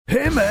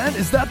Hey man,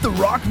 is that the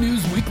Rock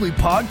News Weekly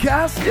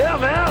podcast? Yeah,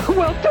 man.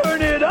 Well,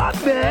 turn it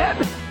up,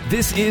 man.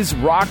 This is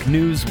Rock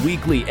News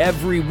Weekly.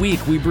 Every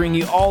week we bring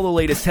you all the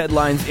latest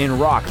headlines in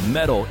rock,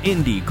 metal,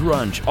 indie,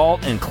 grunge,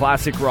 alt, and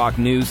classic rock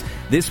news.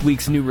 This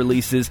week's new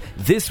releases,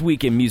 this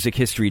week in music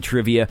history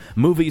trivia,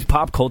 movies,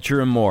 pop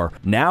culture, and more.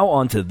 Now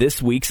on to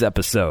this week's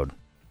episode.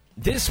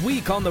 This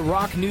week on the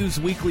Rock News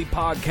Weekly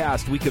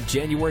podcast, week of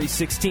January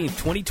 16th,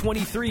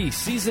 2023,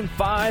 Season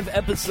 5,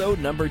 Episode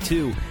number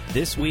 2.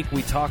 This week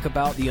we talk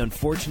about the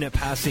unfortunate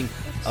passing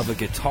of a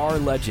guitar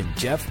legend,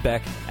 Jeff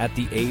Beck, at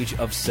the age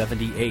of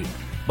 78.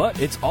 But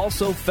it's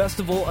also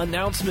festival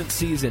announcement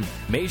season.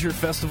 Major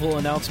festival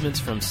announcements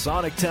from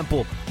Sonic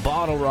Temple,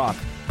 Bottle Rock,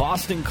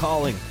 Boston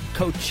Calling,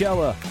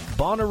 Coachella,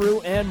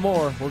 Bonnaroo, and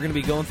more. We're going to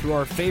be going through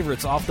our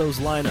favorites off those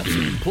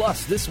lineups.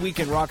 Plus, This Week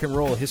in Rock and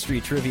Roll History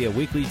Trivia,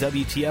 Weekly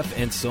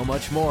WTF, and so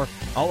much more.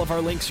 All of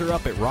our links are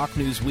up at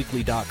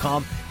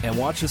rocknewsweekly.com. And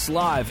watch us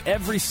live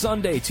every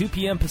Sunday, 2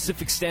 p.m.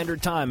 Pacific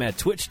Standard Time at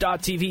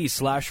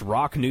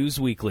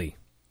twitch.tv/rocknewsweekly.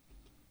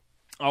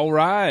 All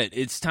right,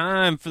 it's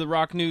time for the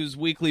Rock News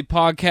Weekly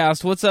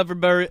podcast. What's up,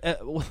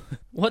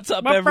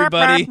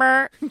 everybody?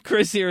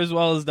 Chris here, as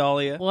well as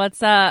Dahlia.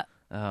 What's up?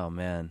 Oh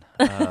man,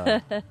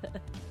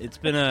 it's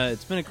been a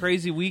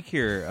crazy week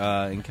here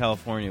in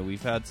California.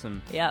 We've had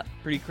some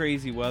pretty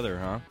crazy weather,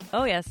 huh?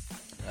 Oh yes,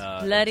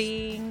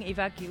 flooding,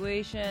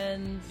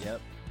 evacuations. Yep,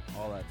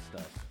 all that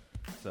stuff.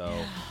 So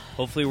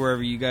hopefully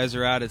wherever you guys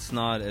are at, it's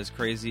not as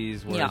crazy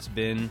as what it's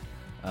been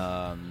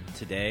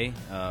today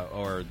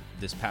or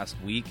this past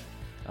week.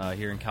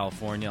 Here in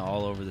California,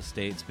 all over the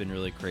state, it's been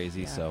really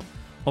crazy. So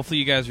hopefully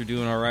you guys are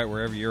doing all right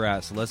wherever you're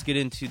at. So let's get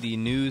into the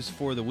news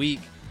for the week.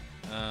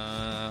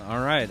 All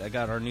right, I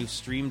got our new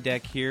Stream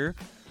Deck here.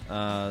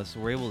 So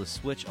we're able to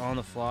switch on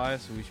the fly,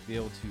 so we should be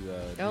able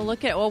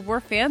to... we're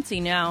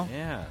fancy now.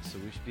 Yeah, so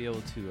we should be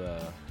able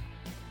to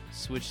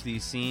switch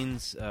these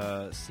scenes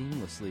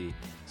seamlessly.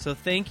 So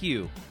thank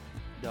you,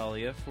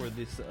 Dahlia, for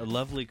this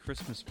lovely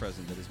Christmas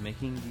present that is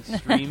making the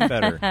stream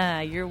better.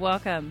 You're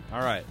welcome.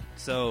 All right,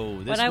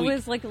 so this I week...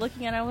 was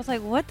looking at it, I was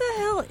like, what the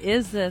hell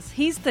is this?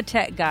 He's the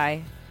tech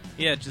guy.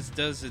 Yeah, it just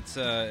does. It's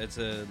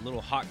a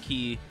little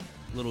hotkey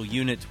little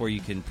unit where you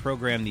can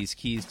program these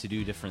keys to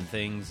do different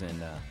things, and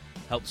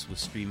helps with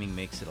streaming,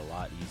 makes it a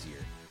lot easier.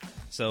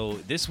 So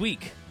this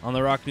week on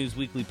the Rock News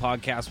Weekly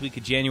podcast, week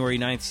of January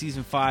 9th,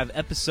 Season 5,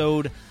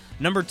 Episode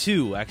number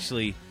 2,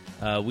 actually,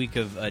 week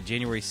of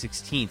January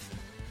 16th,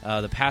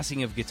 the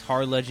passing of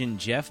guitar legend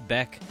Jeff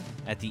Beck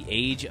at the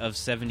age of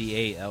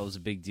 78. That was a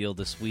big deal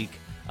this week.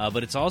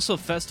 But it's also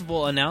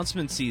festival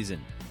announcement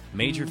season.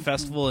 Major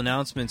festival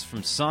announcements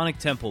from Sonic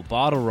Temple,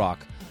 Bottle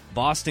Rock,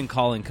 Boston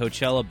Calling,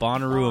 Coachella,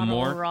 Bonnaroo, and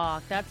more. Bottle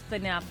Rock, that's the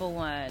Napa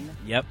one.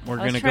 Yep,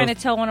 I was trying to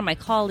tell one of my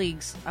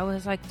colleagues. I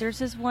was like, there's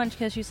this one,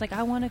 because she's like,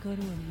 I want to go to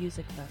a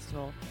music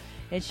festival.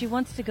 And she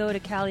wants to go to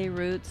Cali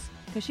Roots,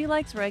 because she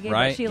likes reggae,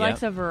 but she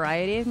likes a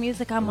variety of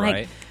music. I'm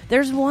like,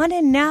 there's one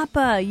in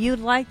Napa.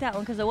 You'd like that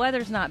one, because the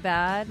weather's not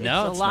bad.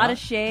 No, it's a lot of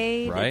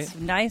shade. Right. It's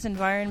a nice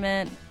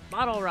environment.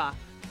 Bottle Rock.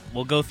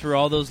 We'll go through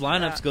all those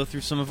lineups, go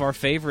through some of our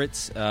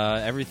favorites.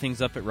 Everything's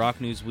up at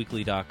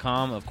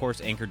rocknewsweekly.com. Of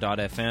course,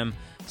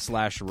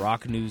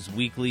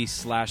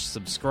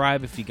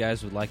 anchor.fm/rocknewsweekly/subscribe if you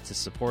guys would like to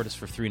support us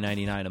for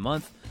 $3.99 a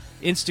month.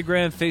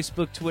 Instagram,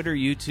 Facebook, Twitter,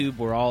 YouTube,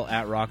 we're all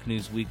at Rock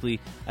News Weekly.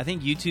 I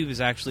think YouTube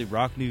is actually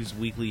Rock News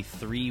Weekly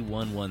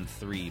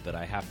 3113, but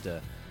I have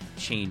to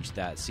change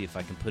that, see if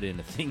I can put in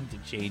a thing to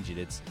change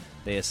it.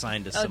 They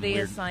assigned us some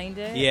weird... assigned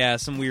it? Yeah,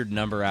 some weird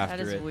number after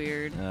it. That is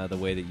weird. The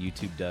way that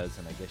YouTube does,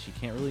 and I guess you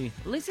can't really...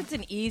 At least it's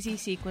an easy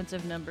sequence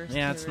of numbers.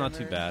 Yeah, it's not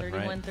too bad,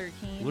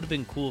 3113. It would have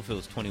been cool if it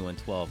was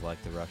 2112,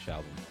 like the Rush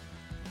album.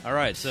 All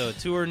right, so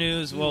tour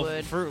news.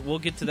 We'll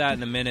get to that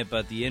in a minute,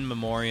 but the In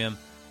Memoriam,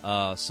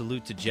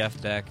 salute to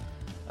Jeff Beck,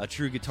 a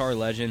true guitar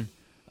legend,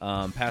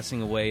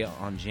 passing away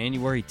on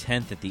January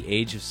 10th at the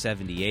age of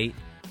 78.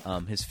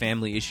 His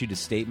family issued a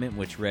statement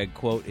which read,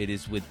 quote, "It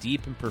is with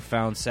deep and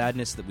profound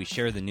sadness that we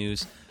share the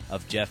news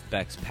of Jeff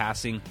Beck's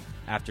passing.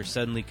 After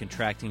suddenly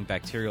contracting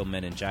bacterial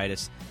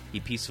meningitis, he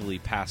peacefully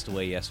passed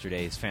away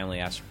yesterday. His family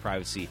asked for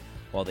privacy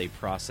while they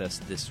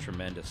processed this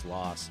tremendous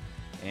loss."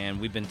 And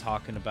we've been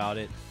talking about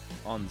it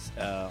on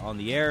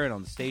the air and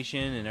on the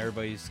station, and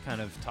everybody's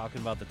kind of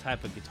talking about the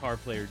type of guitar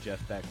player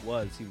Jeff Beck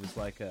was. He was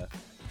like a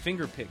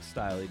finger pick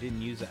style. He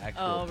didn't use an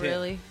actual pick.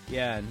 Really?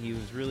 Yeah, and he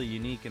was really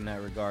unique in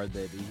that regard,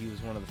 that he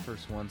was one of the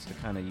first ones to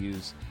kind of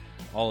use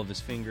all of his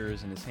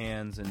fingers and his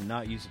hands and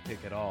not use a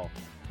pick at all.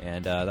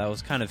 And that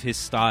was kind of his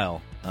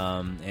style.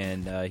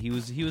 And he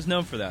was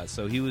known for that.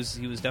 So he was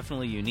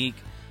definitely unique.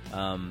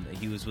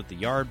 He was with the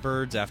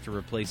Yardbirds after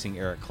replacing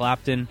Eric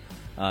Clapton.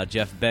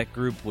 Jeff Beck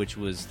Group, which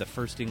was the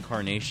first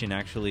incarnation,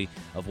 actually,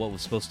 of what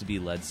was supposed to be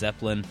Led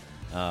Zeppelin,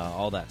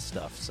 all that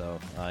stuff. So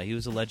he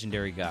was a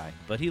legendary guy.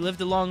 But he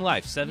lived a long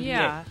life, 78.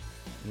 Yeah.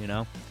 You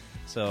know?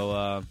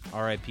 So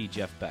R.I.P.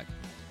 Jeff Beck.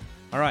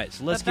 All right,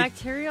 so let's get...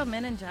 bacterial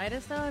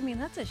meningitis, though? I mean,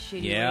 that's a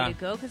shitty way to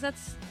go, because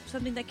that's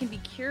something that can be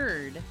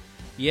cured.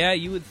 Yeah,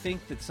 you would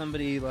think that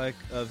somebody like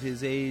of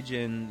his age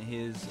and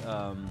his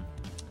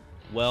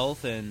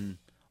wealth and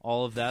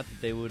all of that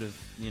they would have,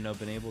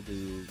 been able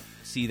to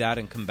see that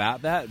and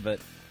combat that. But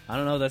I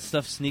don't know, that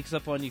stuff sneaks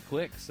up on you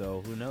quick,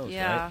 so who knows,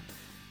 right?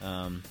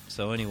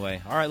 So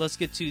anyway, all right, let's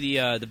get to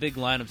the big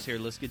lineups here.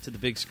 Let's get to the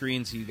big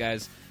screen so you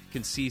guys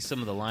can see some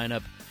of the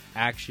lineup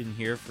action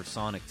here for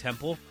Sonic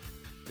Temple.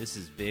 This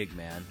is big,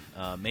 man.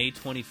 May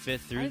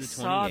 25th through the 28th.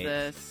 I saw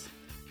this.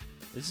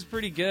 This is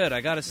pretty good,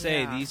 I gotta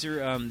say. Yeah. These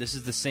are this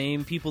is the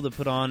same people that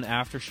put on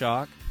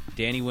Aftershock.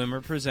 Danny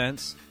Wimmer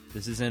presents.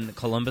 This is in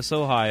Columbus,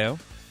 Ohio.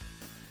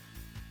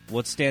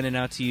 What's standing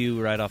out to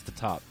you right off the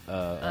top?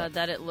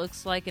 That it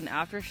looks like an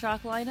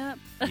Aftershock lineup.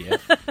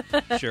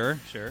 Yeah, sure.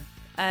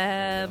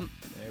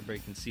 Everybody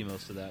can see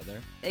most of that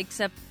there.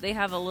 Except they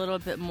have a little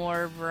bit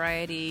more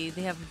variety.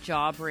 They have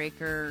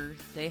Jawbreaker.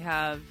 They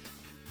have...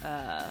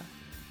 I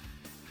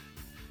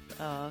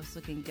was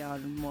looking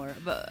down more.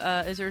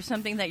 But is there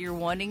something that you're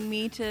wanting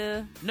me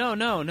to... No.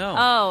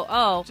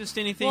 Oh. Just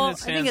anything that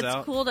stands out. I think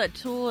it's cool that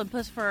Tool and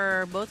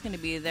Puscifer are both going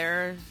to be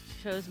there.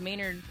 Shows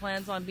Maynard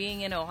plans on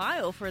being in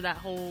Ohio for that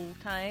whole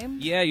time.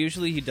 Yeah,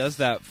 usually he does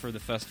that for the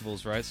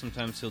festivals, right?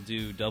 Sometimes he'll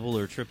do double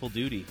or triple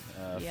duty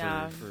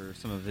for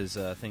some of his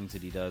things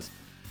that he does.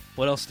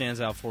 What else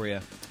stands out for you?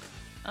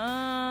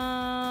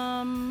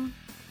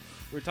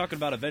 We're talking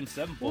about Avenged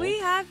Sevenfold. We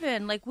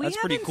haven't. That's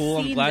pretty cool.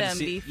 I'm glad to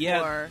see. Before.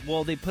 Yeah.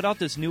 Well, they put out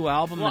this new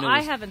album. Well,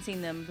 I haven't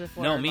seen them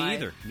before. No, me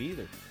either.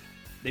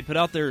 They put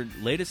out their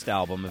latest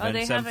album,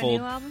 Avenged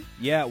Sevenfold. Have a new album?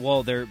 Yeah.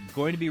 Well, they're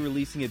going to be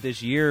releasing it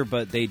this year,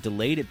 but they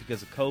delayed it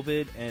because of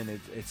COVID, and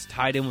it's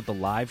tied in with the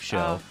live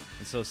show.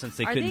 And so since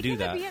they couldn't do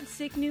that, are they going to be at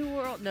Sick New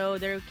World? No,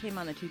 they came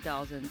on the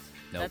 2000s. Nope.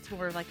 That's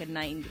more of like a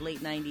late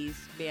 90s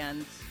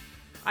bands.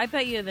 I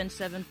bet you Avenged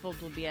Sevenfold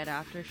will be at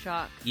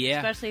Aftershock. Yeah.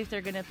 Especially if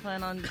they're going to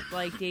plan on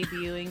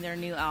debuting their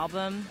new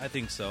album. I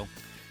think so.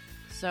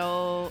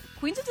 So,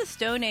 Queens of the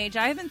Stone Age,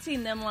 I haven't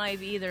seen them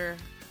live either.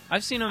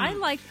 I've seen them. I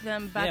liked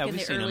them back in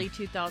the early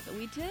 2000s.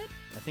 We did?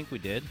 I think we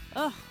did.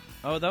 Oh,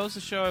 that was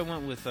the show I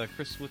went with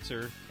Chris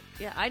Switzer.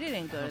 Yeah, I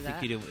didn't go to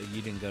that. You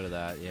didn't go to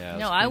that, yeah.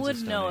 No, I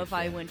wouldn't know if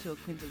I went to a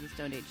Queens of the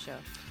Stone Age show.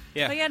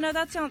 Yeah. But yeah, no,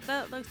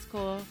 that looks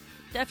cool.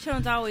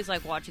 Deftones, I always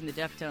like watching the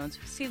Deftones.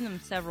 We've seen them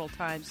several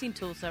times. Seen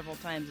Tool several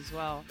times as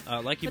well.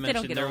 Like you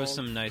mentioned, there was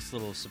some nice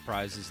little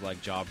surprises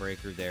like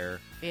Jawbreaker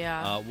there.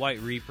 Yeah. White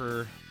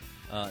Reaper,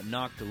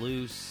 Knocked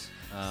Loose,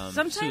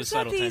 Sometimes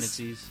Suicidal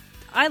Tendencies.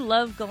 I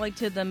love going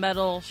to the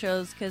metal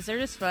shows because they're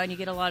just fun. You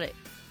get a lot of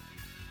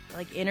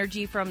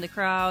energy from the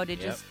crowd.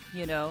 It just,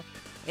 and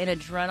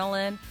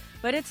adrenaline.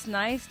 But it's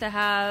nice to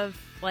have,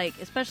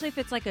 especially if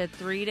it's a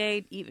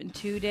 3-day, even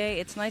 2-day,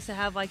 it's nice to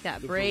have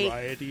that break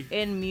variety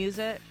in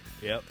music.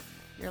 Yep.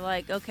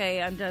 You're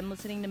okay, I'm done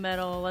listening to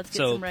metal. Let's get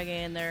some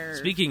reggae in there.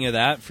 Speaking of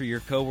that, for your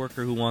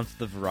coworker who wants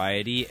the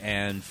variety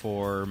and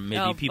for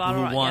maybe people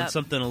who want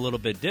something a little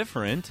bit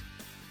different,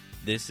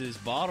 this is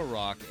Bottle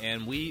Rock,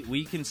 and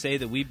we can say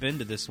that we've been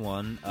to this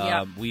one.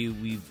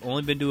 We've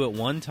only been to it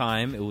one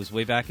time. It was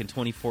way back in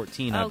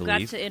 2014, I believe.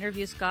 Got to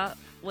interview Scott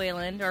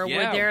Wayland, or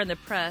we're there in the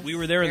press. We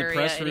were there in the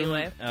press room.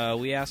 Anyway.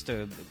 We asked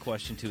a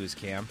question to his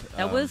camp.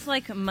 That was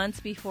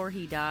months before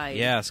he died.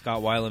 Yeah,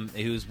 Scott Weiland.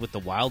 He was with the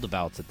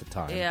Wildabouts at the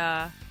time.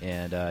 Yeah,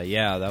 and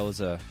that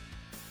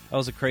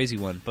was a crazy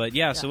one. But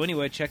so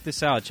anyway, check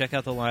this out. Check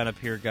out the lineup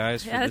here,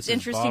 guys. Yeah, it's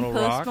interesting.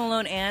 Post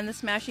Malone and the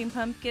Smashing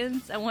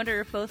Pumpkins. I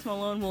wonder if Post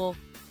Malone will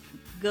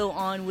go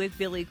on with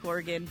Billy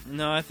Corgan.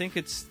 No, I think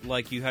it's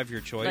you have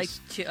your choice.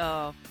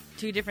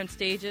 Two different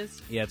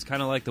stages. Yeah, it's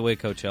kind of like the way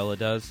Coachella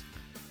does,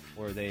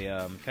 where they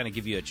kind of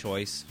give you a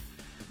choice.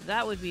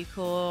 That would be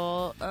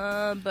cool.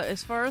 But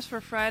as far as for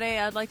Friday,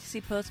 I'd like to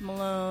see Post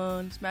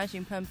Malone,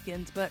 Smashing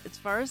Pumpkins. But as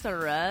far as the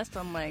rest,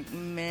 I'm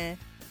meh.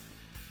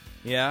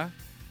 Yeah?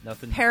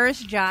 Nothing.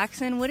 Paris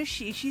Jackson, what is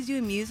she? She's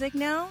doing music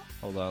now?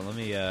 Hold on, let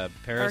me,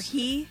 Paris. Or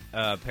he?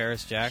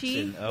 Paris Jackson.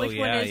 She? Oh, Which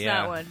one is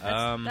that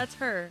one? That's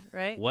her,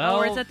 right? Well.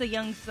 Or is that the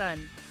Young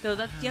Son? So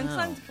that's Young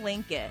Son's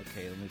Blanket.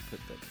 Okay, let me put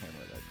the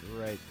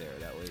camera right there.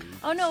 That way.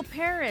 Oh, no,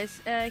 Paris.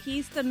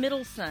 He's the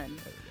middle son.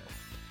 There we go.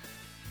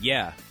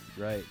 Yeah,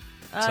 right.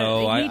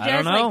 So I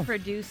don't know.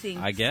 Producing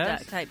I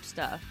guess. type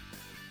stuff.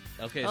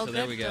 Okay, so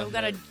there we go. So we've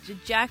got a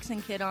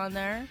Jackson kid on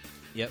there.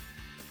 Yep.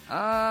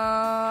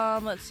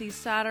 Let's see,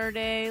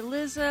 Saturday,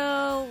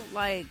 Lizzo,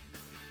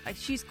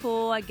 she's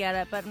cool, I get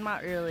it, but I'm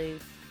not really.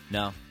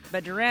 No.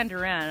 But Duran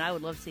Duran, I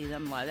would love to see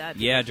them live.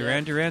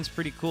 Duran Duran's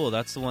pretty cool.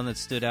 That's the one that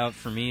stood out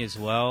for me as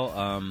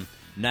well.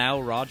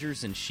 Nile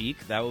Rodgers and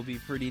Chic, that would be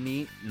pretty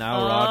neat.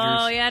 Rodgers.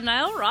 Oh, yeah,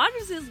 Nile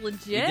Rodgers is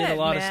legit, He did a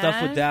lot of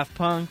stuff with Daft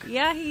Punk.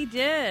 Yeah, he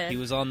did. He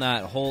was on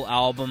that whole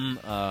album,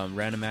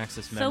 Random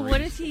Access Memories. So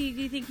what do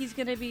you think he's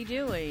going to be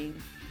doing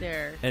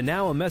there? And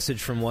now a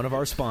message from one of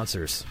our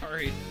sponsors.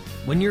 Sorry.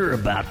 When you're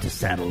about to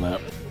saddle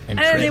up and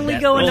then we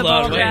go into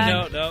ball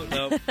drag.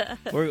 No.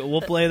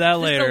 We'll play that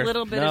later. Just a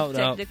little bit of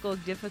technical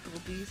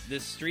difficulties.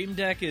 This Stream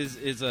Deck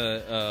is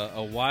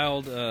a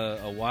wild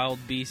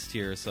beast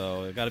here,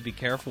 so I got to be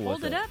careful with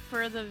it. Hold it up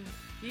for the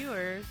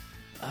viewers.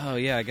 Oh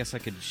yeah, I guess I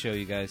could show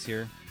you guys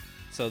here.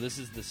 So this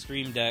is the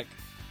Stream Deck.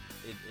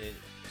 It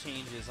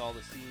changes all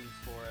the scenes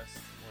for us.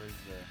 Where's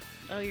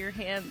the? Oh, your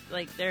hand,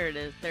 there it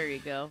is. There you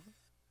go.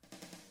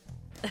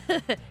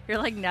 You're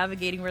like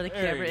navigating where the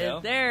camera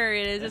is. There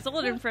it is. It's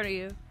holding in front of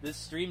you. This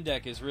Stream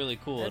Deck is really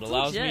cool. That's it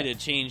allows legit. me to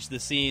change the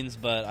scenes,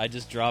 but I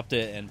just dropped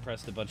it and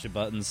pressed a bunch of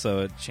buttons, so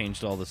it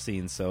changed all the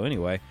scenes. So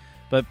anyway,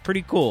 but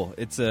pretty cool.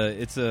 It's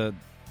a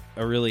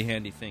really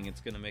handy thing.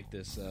 It's going to make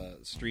this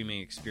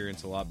streaming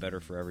experience a lot better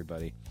for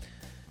everybody.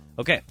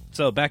 Okay,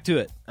 so back to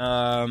it.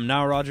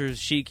 Now Rogers,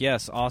 Chic,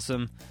 yes,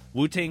 awesome.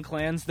 Wu-Tang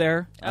Clan's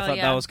there. I thought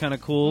that was kind of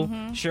cool.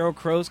 Mm-hmm. Sheryl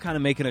Crow's kind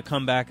of making a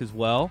comeback as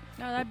well.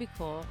 Oh, that'd be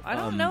cool. I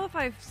don't know if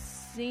I've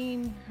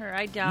seen her.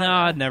 I doubt. No,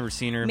 I'd never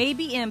seen her.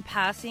 Maybe in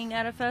passing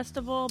at a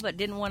festival, but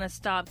didn't want to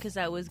stop because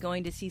I was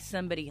going to see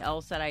somebody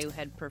else that I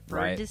had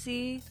preferred to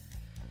see.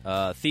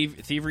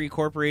 Thievery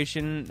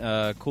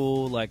Corporation,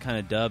 cool, like kind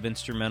of dub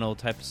instrumental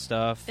type of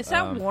stuff. Is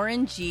that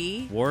Warren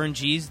G? Warren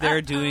G's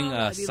there doing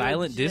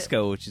silent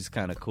disco, which is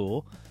kind of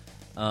cool.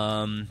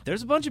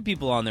 There's a bunch of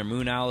people on there.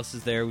 Moon Alice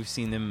is there. We've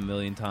seen them a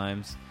million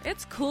times.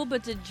 It's cool,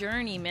 but the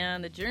journey,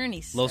 man, the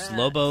journey sucks. Los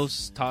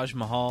Lobos, Taj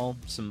Mahal,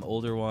 some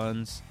older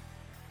ones.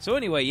 So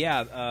anyway,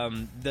 yeah,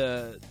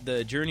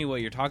 the journey,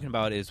 what you're talking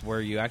about is where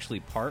you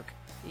actually park.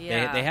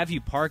 Yeah. They have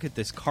you park at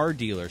this car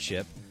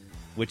dealership,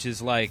 which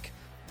is like...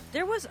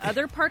 There was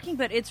other parking,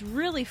 but it's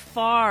really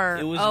far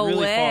away. It was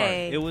really far.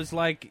 It was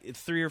like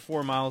 3 or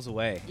 4 miles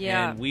away.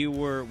 Yeah. And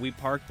we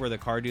parked where the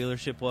car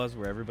dealership was,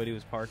 where everybody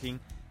was parking,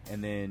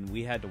 and then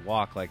we had to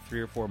walk like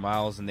 3 or 4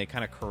 miles, and they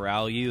kind of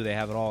corral you. They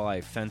have it all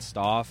like fenced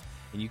off,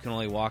 and you can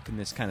only walk in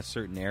this kind of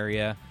certain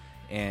area.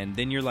 And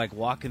then you're like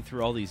walking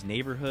through all these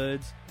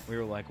neighborhoods. We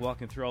were like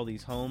walking through all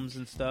these homes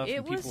and stuff. It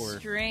and people was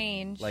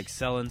strange. Like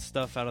selling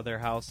stuff out of their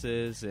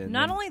houses. And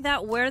not only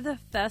that, where the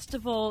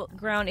festival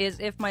ground is,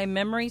 if my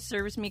memory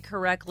serves me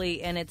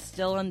correctly, and it's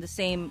still in the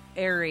same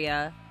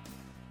area,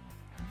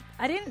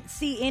 I didn't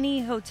see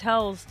any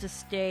hotels to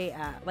stay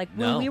at. Like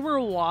when we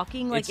were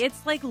walking, like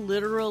it's like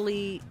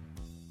literally.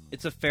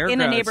 It's a fairground.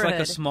 In a neighborhood. It's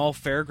like a small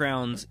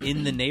fairgrounds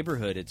in the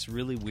neighborhood. It's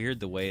really weird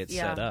the way it's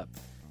set up.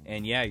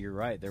 And yeah, you're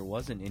right. There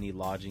wasn't any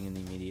lodging in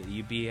the immediate.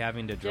 You'd be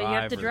having to drive. Yeah, you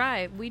have to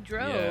drive. We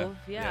drove.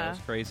 Yeah, it was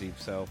crazy.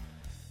 So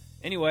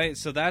anyway,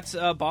 so that's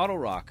Bottle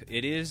Rock.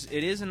 It is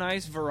a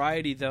nice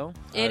variety, though.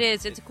 It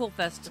is. It's a cool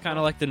festival. It's kind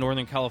of like the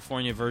Northern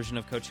California version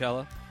of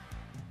Coachella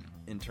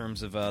in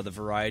terms of the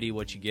variety,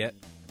 what you get,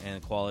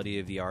 and the quality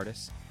of the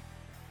artists.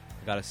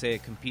 I gotta say,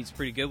 it competes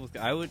pretty good with.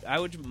 I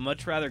would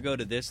much rather go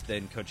to this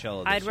than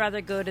Coachella. I'd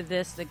rather go to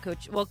this than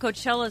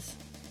Coachella's.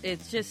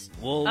 It's just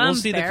we'll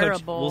see the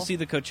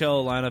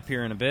Coachella lineup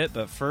here in a bit,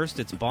 but first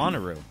it's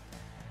Bonnaroo.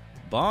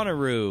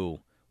 Bonnaroo,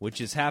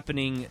 which is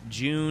happening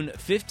June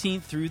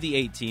 15th through the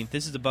 18th.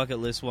 This is a bucket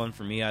list one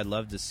for me. I'd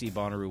love to see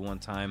Bonnaroo one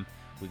time.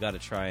 We got to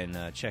try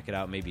and check it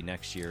out maybe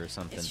next year or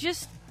something.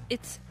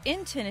 It's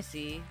in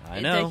Tennessee. I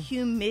know. The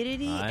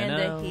humidity and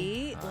the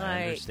heat.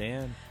 I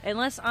understand.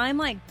 Unless I'm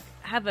like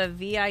have a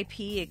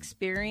VIP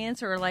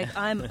experience or like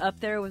I'm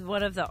up there with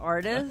one of the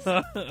artists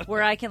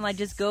where I can like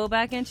just go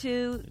back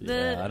into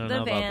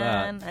the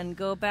van and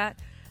go back.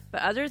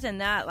 But other than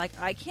that, like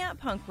I can't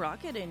punk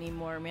rock it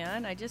anymore,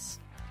 man. I guess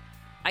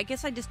I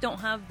just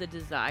don't have the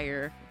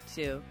desire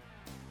to.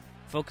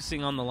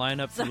 Focusing on the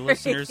lineup for the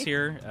listeners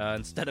here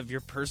instead of your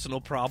personal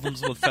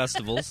problems with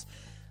festivals.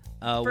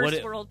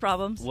 First world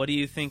problems. What do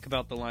you think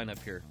about the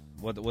lineup here?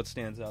 What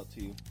stands out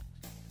to you?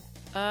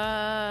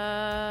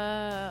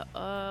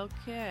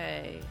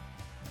 Okay.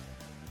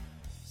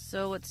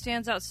 So what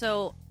stands out?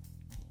 So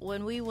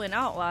when we went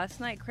out last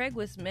night, Craig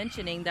was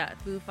mentioning that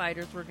Foo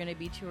Fighters were going to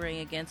be touring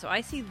again. So I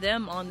see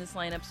them on this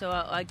lineup. So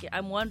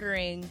I'm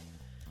wondering,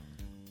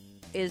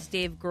 is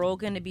Dave Grohl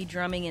going to be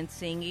drumming and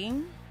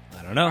singing?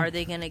 I don't know. Are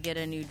they going to get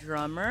a new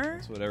drummer?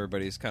 That's what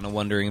everybody's kind of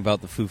wondering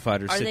about the Foo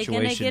Fighters situation. Are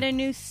they going to get a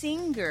new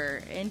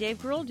singer and Dave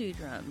Grohl do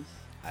drums?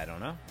 I don't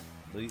know.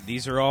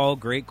 These are all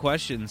great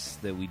questions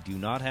that we do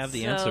not have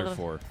the answer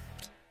for.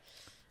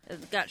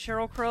 It's got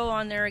Sheryl Crow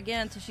on there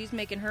again, so she's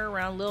making her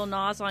round. Lil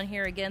Nas on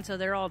here again, so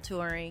they're all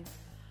touring.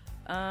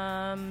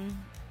 I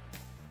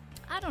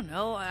don't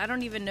know. I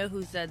don't even know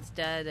who Zed's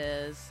Dead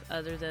is,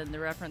 other than the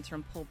reference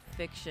from Pulp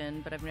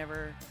Fiction, but I've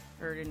never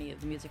heard any of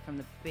the music from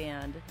the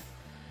band.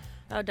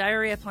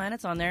 Diarrhea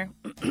Planet's on there.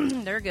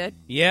 They're good.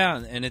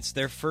 Yeah, and it's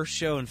their first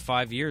show in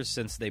 5 years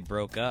since they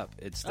broke up.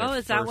 Is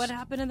that what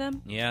happened to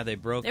them? Yeah, they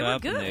broke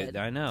up. They were good.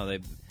 I know.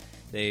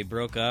 They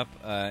broke up,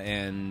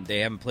 and they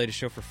haven't played a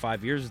show for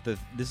 5 years.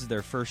 This is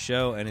their first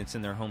show, and it's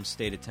in their home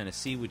state of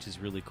Tennessee, which is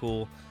really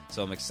cool.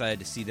 So I'm excited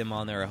to see them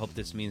on there. I hope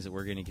this means that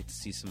we're going to get to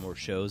see some more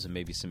shows and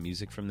maybe some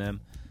music from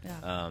them.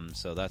 Yeah.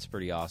 So that's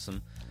pretty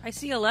awesome. I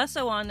see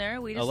Alesso on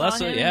there. We just saw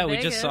him in Vegas. We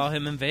just saw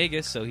him in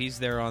Vegas, so he's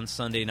there on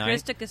Sunday night.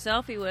 Chris took a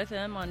selfie with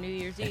him on New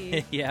Year's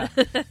Eve. Yeah.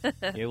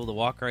 Able to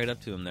walk right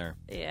up to him there.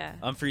 Yeah.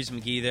 Humphreys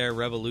McGee there,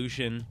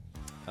 Revolution.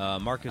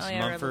 Marcus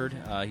Mumford,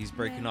 he's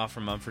breaking off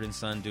from Mumford &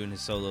 Son, doing his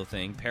solo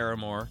thing.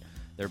 Paramore,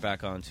 they're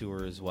back on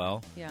tour as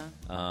well. Yeah.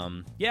 A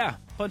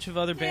bunch of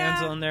other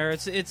bands on there.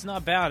 It's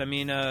not bad. I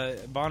mean,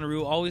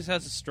 Bonnaroo always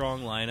has a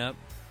strong lineup.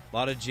 A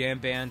lot of jam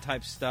band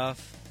type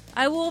stuff.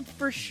 I will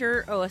for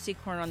sure. Oh, I see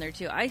Korn on there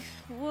too. I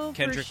will.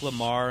 Kendrick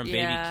Lamar and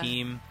Baby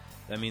Keem.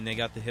 I mean, they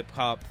got the hip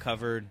hop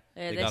covered.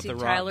 Yeah, they got the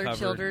rock Tyler covered.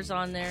 Childers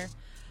on there.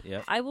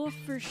 Yep. I will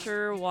for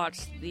sure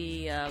watch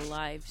the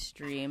live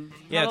stream.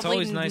 Yeah, it's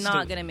always nice.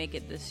 Not going to make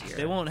it this year.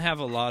 They won't have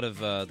a lot of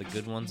the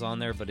good ones on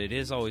there, but it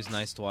is always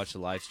nice to watch the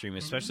live stream,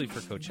 especially for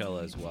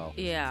Coachella as well.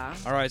 Yeah.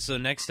 All right, so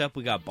next up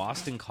we got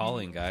Boston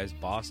Calling, guys.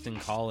 Boston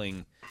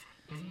Calling.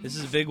 This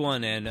is a big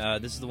one, and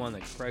this is the one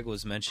that Craig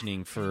was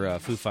mentioning for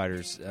Foo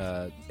Fighters.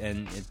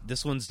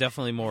 This one's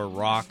definitely more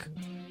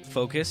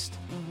rock-focused.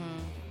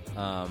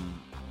 Mm-hmm.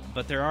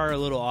 But there are a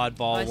little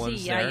oddball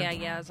ones there.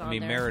 Yeah. I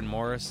mean, Maren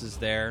Morris is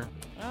there.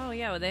 Oh,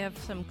 yeah, well, they have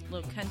some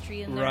little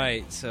country in there.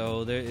 Right,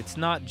 so it's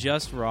not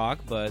just rock,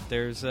 but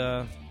there's,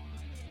 some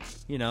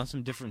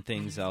different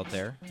things out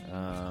there.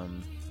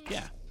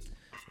 Yeah.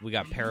 We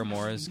got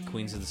Paramore's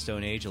Queens of the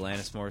Stone Age,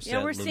 Alanis Morissette,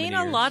 Yeah, we're seeing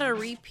a lot of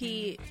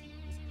repeat.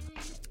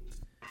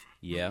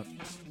 Yeah.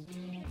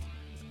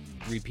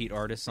 Repeat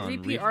artists on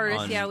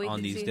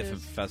these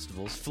different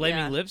festivals.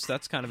 Flaming Lips,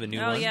 that's kind of a new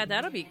one. Oh, yeah,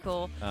 that'll be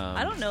cool.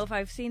 I don't know if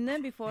I've seen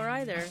them before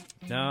either.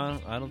 No,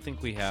 I don't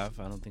think we have.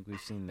 I don't think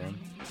we've seen them.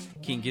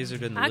 King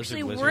Gizzard and the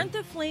Lizard Wizard. Actually, weren't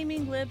the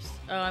Flaming Lips,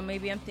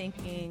 maybe I'm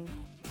thinking,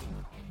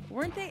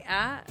 weren't they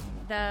at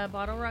the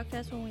Bottle Rock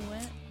Fest when we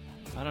went?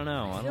 I don't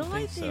know. I don't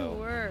think so. I feel like they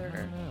were. I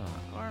don't know.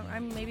 Or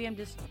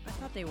I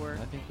thought they were.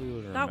 I think we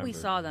would have thought we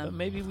saw them. But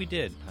maybe we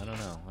did. I don't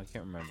know. I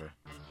can't remember.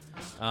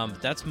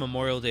 That's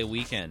Memorial Day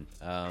weekend.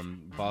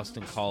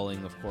 Boston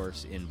Calling, of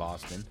course, in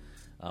Boston.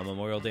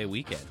 Memorial Day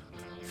weekend.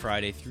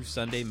 Friday through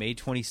Sunday, May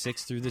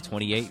 26th through the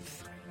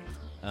 28th.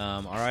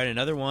 All right,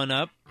 another one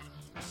up.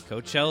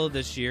 Coachella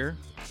this year.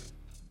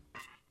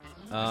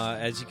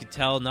 As you can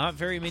tell, not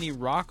very many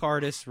rock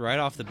artists right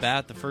off the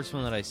bat. The first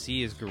one that I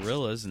see is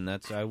Gorillaz, and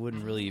I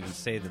wouldn't really even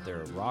say that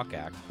they're a rock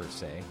act per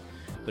se.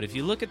 But if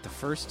you look at the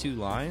first two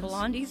lines,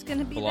 Blondie's going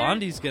to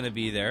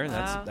be there.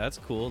 That's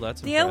cool.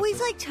 That's they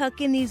impressive. always tuck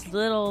in these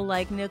little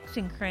nooks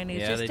and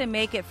crannies to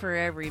make it for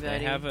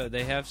everybody.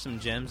 They have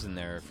some gems in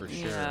there for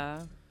sure.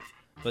 Yeah.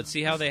 But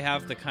see how they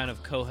have the kind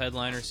of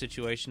co-headliner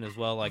situation as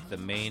well, like the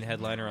main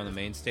headliner on the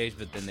main stage,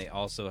 but then they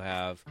also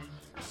have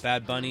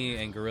Bad Bunny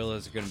and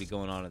Gorillaz are going to be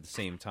going on at the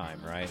same time,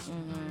 right?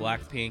 Mm-hmm.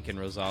 Blackpink and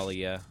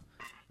Rosalia,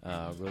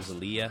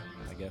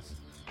 I guess.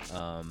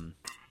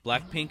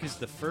 Blackpink is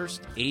the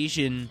first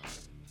Asian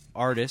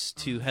artist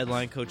to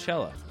headline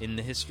Coachella in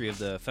the history of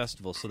the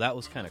festival, so that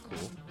was kind of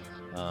cool.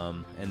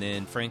 And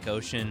then Frank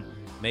Ocean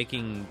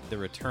making the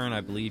return.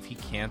 I believe he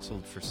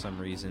canceled for some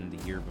reason the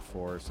year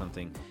before or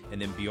something.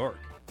 And then Bjork,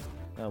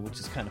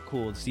 which is kind of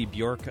cool to see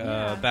Bjork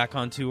back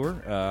on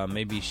tour.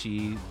 Maybe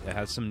she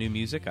has some new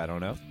music. I don't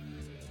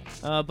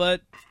know.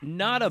 But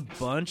not a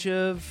bunch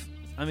of...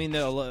 I mean,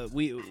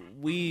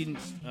 we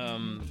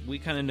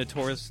kind of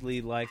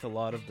notoriously like a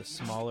lot of the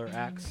smaller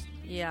acts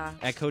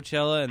at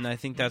Coachella, and I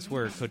think that's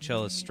where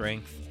Coachella's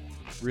strength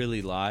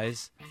really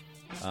lies.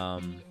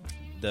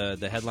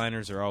 The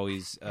headliners are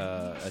always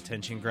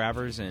attention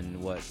grabbers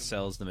and what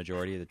sells the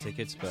majority of the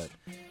tickets, but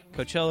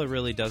Coachella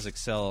really does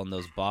excel on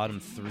those bottom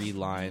three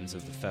lines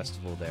of the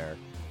festival there,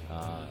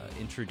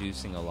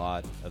 introducing a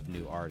lot of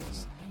new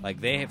artists. Like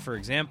for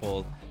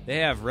example, they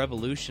have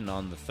Revolution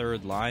on the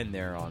third line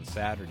there on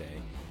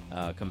Saturday,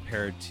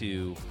 compared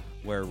to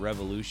where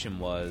Revolution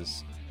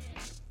was.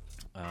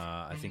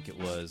 I think it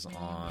was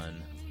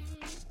on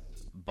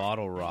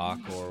Bottle Rock,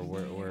 or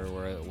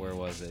where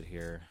was it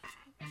here?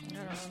 I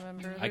don't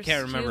remember. I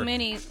can't remember. Too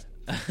many.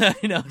 I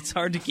know, it's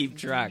hard to keep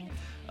track.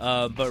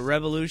 But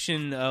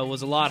Revolution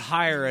was a lot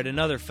higher at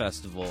another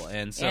festival,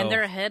 and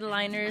they're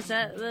headliners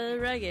at the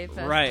reggae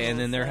festival, right? And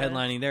then they're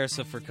headlining there.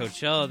 So for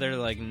Coachella, they're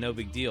like no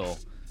big deal.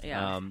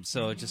 Yeah.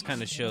 So it just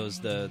kind of shows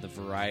the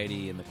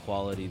variety and the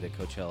quality that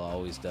Coachella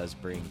always does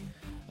bring.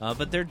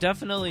 But they're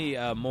definitely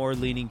more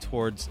leaning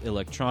towards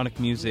electronic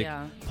music,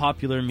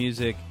 popular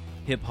music,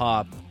 hip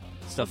hop.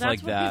 Stuff like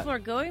that. That's what people are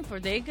going for.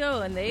 They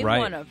go and they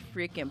want to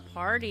freaking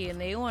party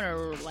and they want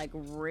to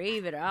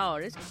rave it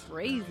out. It's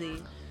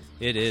crazy.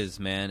 It is,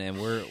 man,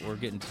 and we're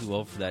getting too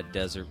old for that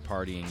desert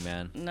partying,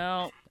 man.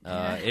 No,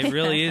 it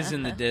really is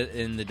in the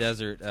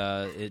desert.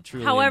 It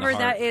truly. However,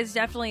 that is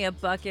definitely a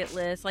bucket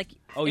list.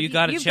 You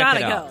got to check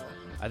it out. Go.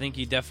 I think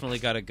you definitely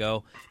got to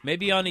go.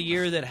 Maybe on a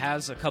year that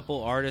has a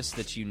couple artists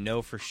that you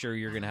know for sure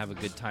you're going to have a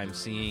good time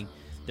seeing.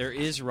 There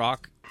is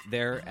rock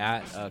there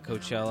at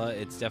Coachella.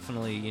 It's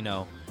definitely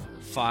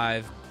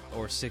 5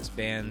 or 6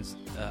 bands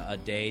a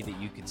day that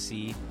you could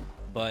see,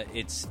 but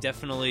it's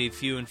definitely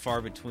few and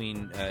far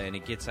between, and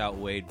it gets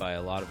outweighed by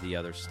a lot of the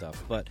other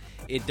stuff. But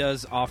it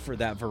does offer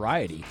that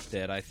variety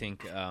that I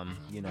think,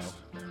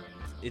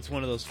 it's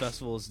one of those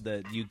festivals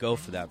that you go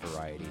for that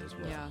variety as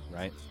well,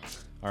 right?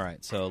 All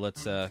right, so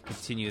let's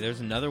continue.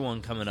 There's another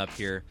one coming up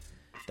here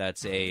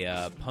that's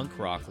a punk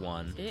rock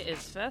one. It is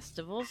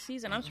festival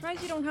season. I'm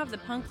surprised you don't have the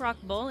punk rock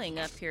bowling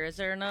up here. Is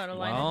there not a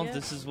lineup yet? Well,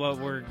 this is what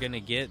we're going to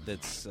get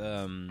that's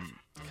kind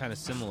of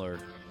similar.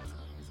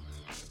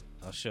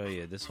 I'll show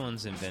you. This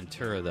one's in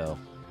Ventura, though.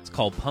 It's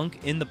called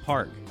Punk in the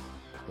Park,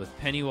 with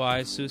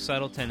Pennywise,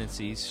 Suicidal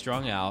Tendencies,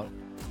 Strung Out,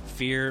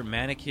 Fear,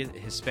 Manic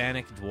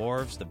Hispanic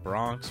Dwarves, The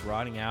Bronx,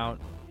 Rotting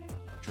Out,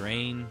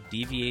 Drain,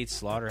 Deviate,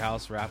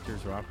 Slaughterhouse,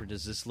 Raptors, Romper.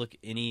 Does this look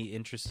any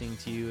interesting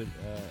to you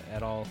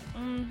at all?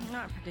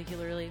 Not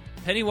particularly.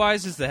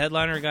 Pennywise is the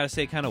headliner. I gotta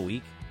say, kind of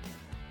weak.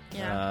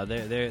 Yeah.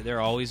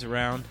 They're always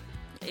around.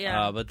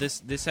 Yeah. But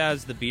this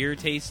has the beer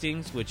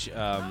tastings, which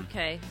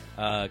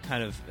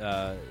kind of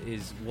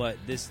is what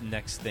this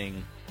next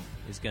thing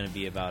is going to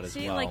be about as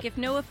well. See, like if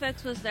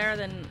NoFX was there,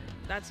 then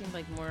that seems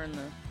like more in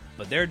the.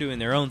 But they're doing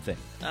their own thing.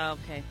 Oh,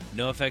 okay.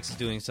 NoFX is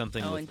doing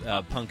something with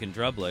Punk and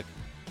Drublic,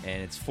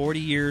 and it's 40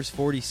 years,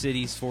 40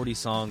 cities, 40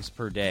 songs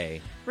per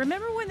day.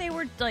 Remember when they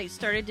were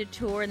started to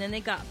tour and then they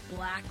got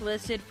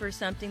blacklisted for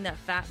something that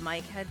Fat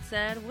Mike had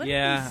said? What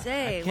did he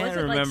say? I can't was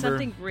it remember. like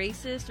something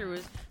racist or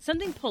was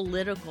something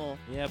political?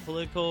 Yeah,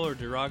 political or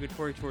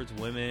derogatory towards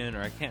women,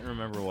 or I can't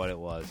remember what it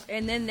was.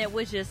 And then it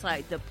was just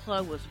like the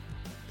plug was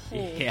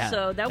pulled. Yeah,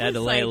 so that had was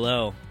to lay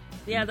low.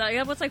 Yeah,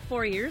 that was like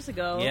 4 years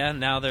ago. Yeah,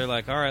 now they're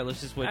like, all right,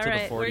 let's just wait till the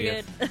 40th.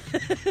 We're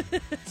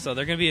good. So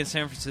they're going to be in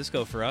San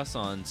Francisco for us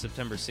on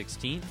September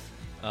 16th.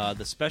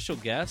 The special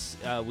guests,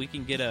 we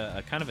can get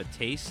a kind of a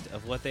taste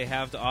of what they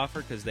have to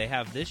offer because they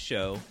have this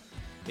show.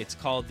 It's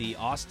called the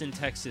Austin,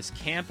 Texas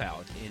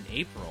Campout in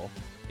April.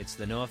 It's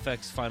the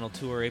NoFX final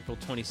tour, April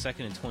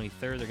 22nd and 23rd.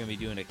 They're going to be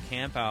doing a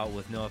campout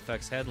with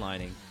NoFX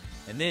headlining.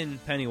 And then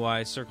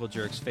Pennywise, Circle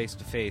Jerks, Face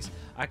to Face.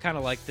 I kind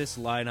of like this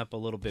lineup a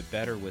little bit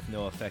better with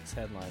NoFX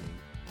headlining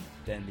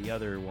than the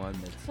other one.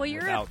 That's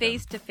you're a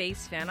Face to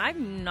Face fan.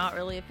 I'm not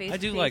really a Face to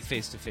Face. I do like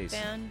Face to Face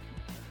fan.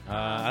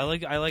 I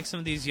like some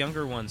of these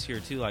younger ones here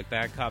too, like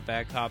Bad Cop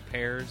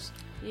Pairs.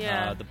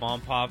 Yeah. The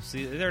Bomb Pops.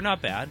 They're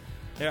not bad.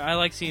 I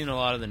like seeing a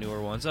lot of the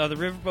newer ones. The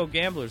Riverboat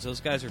Gamblers.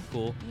 Those guys are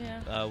cool.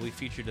 Yeah. We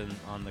featured them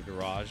on the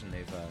Garage, and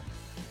they've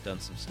done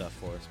some stuff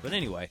for us. But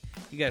anyway,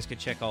 you guys can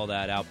check all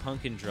that out.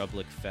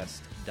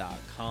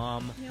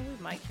 punkandrublicfest.com. Yeah,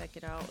 we might check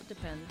it out. It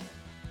depends.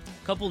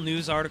 A couple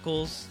news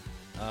articles,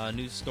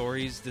 news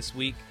stories this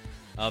week.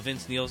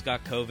 Vince Neil's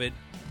got COVID.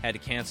 Had to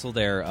cancel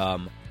their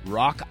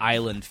Rock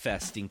Island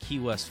Fest in Key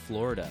West,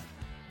 Florida,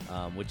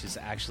 which is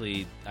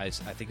actually, I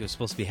think it was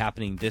supposed to be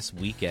happening this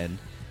weekend.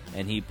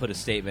 And he put a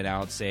statement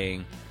out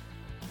saying,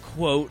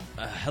 quote,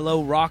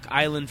 hello, Rock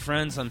Island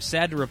friends. I'm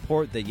sad to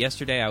report that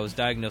yesterday I was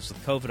diagnosed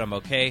with COVID. I'm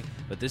okay,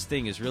 but this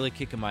thing is really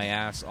kicking my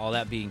ass. All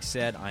that being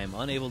said, I am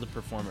unable to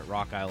perform at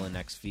Rock Island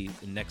next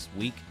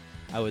week.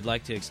 I would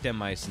like to extend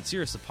my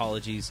sincerest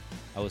apologies.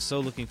 I was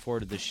so looking forward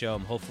to this show.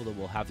 I'm hopeful that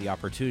we'll have the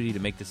opportunity to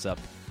make this up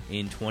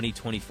in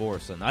 2024.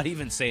 So not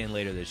even saying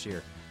later this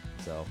year.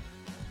 So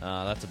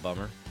that's a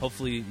bummer.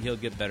 Hopefully he'll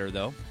get better,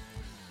 though.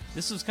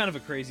 This was kind of a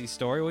crazy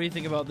story. What do you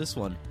think about this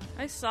one?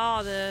 I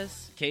saw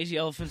this. Cage the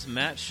Elephant's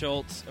Matt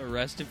Schultz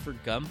arrested for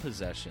gun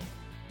possession.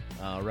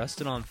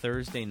 Arrested on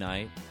Thursday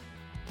night.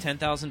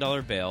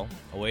 $10,000 bail,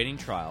 awaiting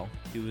trial.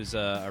 He was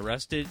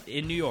arrested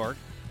in New York.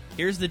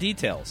 Here's the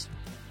details.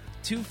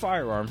 2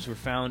 firearms were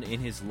found in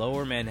his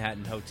Lower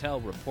Manhattan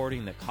hotel,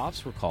 reporting that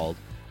cops were called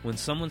when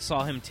someone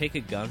saw him take a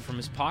gun from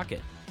his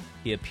pocket.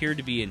 He appeared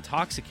to be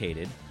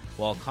intoxicated,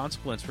 while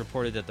Consequence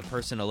reported that the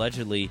person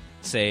allegedly,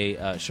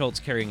 Schultz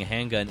carrying a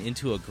handgun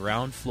into a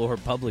ground floor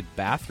public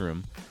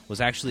bathroom, was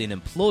actually an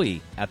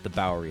employee at the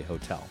Bowery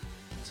Hotel.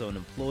 So an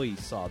employee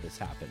saw this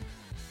happen.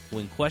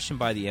 When questioned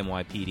by the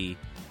NYPD,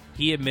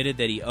 he admitted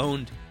that he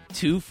owned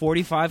 2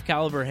 .45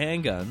 caliber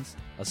handguns,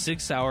 a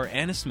 6-hour,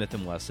 and a Smith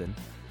 & Wesson,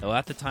 though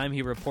at the time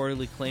he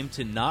reportedly claimed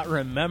to not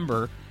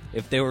remember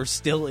if they were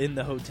still in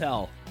the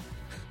hotel.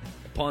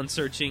 Upon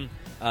searching,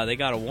 they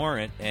got a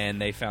warrant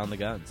and they found the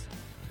guns.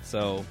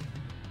 So,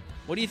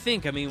 what do you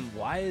think? I mean,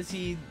 why is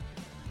he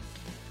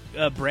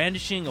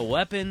brandishing a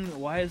weapon?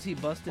 Why is he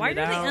busting it out?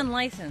 Why are they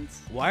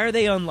unlicensed? Why are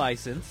they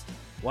unlicensed?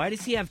 Why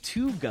does he have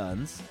 2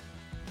 guns?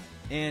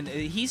 And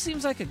he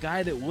seems like a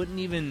guy that wouldn't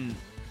even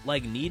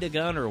need a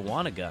gun or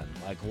want a gun.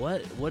 Like,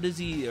 what is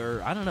he?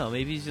 Or I don't know.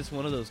 Maybe he's just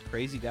one of those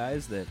crazy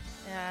guys that.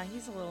 Yeah,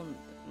 he's a little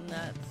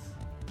nuts.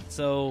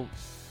 So,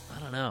 I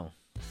don't know.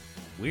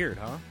 Weird,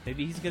 huh?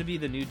 Maybe he's gonna be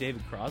the new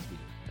David Crosby.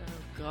 Oh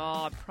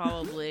God,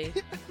 probably.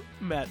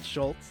 Matt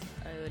Schultz.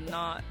 I would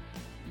not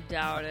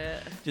doubt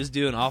it. Just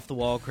doing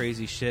off-the-wall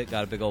crazy shit.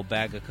 Got a big old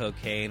bag of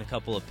cocaine, a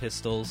couple of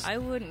pistols. I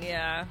wouldn't.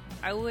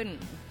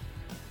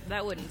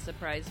 That wouldn't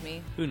surprise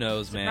me. Who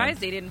knows, man? Surprised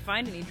they didn't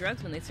find any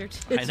drugs when they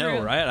searched his I know,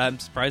 room. right? I'm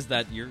surprised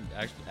that you're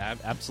actually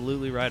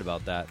absolutely right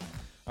about that.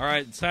 All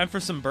right, it's time for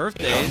some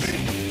birthdays.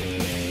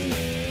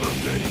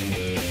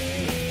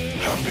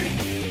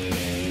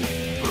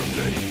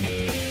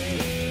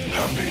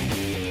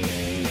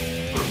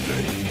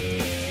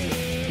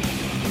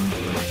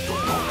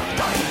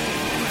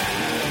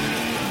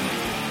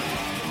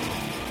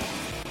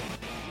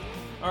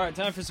 All right,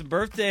 time for some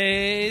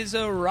birthdays.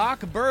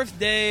 Rock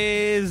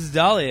birthdays.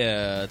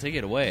 Dahlia, take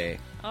it away.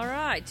 All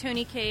right,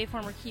 Tony Kaye,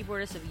 former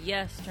keyboardist of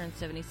Yes, turned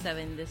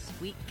 77 this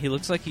week. He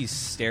looks like he's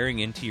staring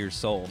into your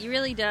soul. He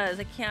really does.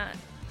 I can't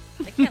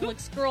look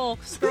scroll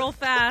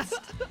fast.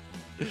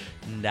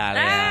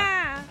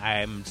 Dahlia,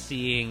 I'm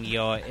seeing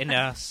your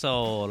inner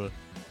soul.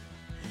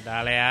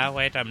 Dahlia,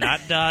 wait, I'm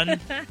not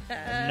done.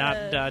 I'm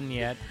not done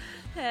yet.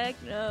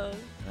 Heck no.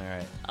 All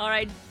right. All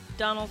right,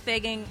 Donald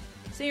Fagen,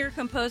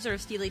 Singer-composer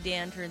Steely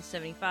Dan turns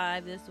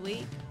 75 this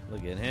week.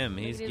 Look at him.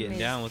 He's at getting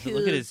his down with it. cool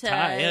Look at his tie.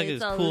 tie. Look at It's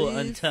his all cool loose.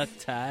 untucked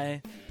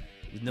tie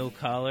with no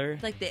collar.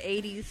 It's like the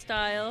 80s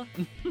style.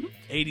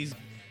 80s.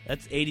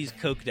 That's 80s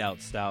coked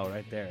out style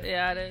right there.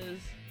 Yeah, it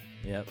is.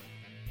 Yep.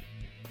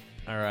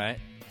 All right.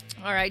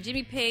 All right,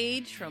 Jimmy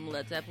Page from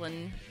Led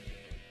Zeppelin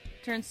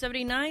turns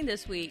 79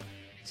 this week.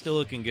 Still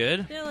looking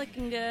good. Still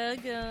looking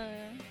good.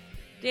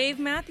 Dave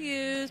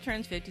Matthews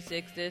turns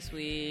 56 this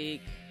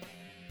week.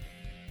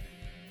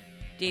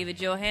 David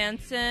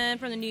Johansen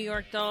from the New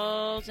York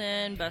Dolls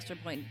and Buster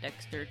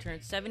Poindexter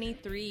turns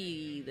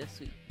 73 this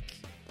week.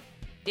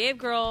 Dave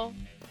Grohl,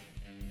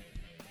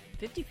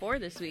 54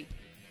 this week.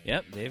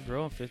 Yep, Dave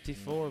Grohl,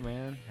 54,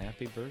 man.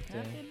 Happy birthday.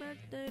 Happy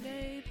birthday,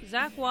 Dave.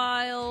 Zach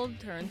Wilde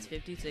turns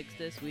 56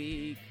 this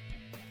week.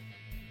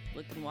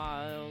 Looking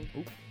wild.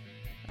 Oop.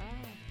 Ah.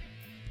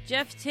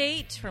 Jeff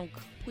Tate from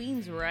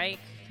Queensryche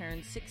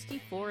turns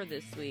 64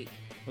 this week.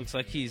 Looks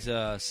like he's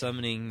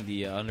summoning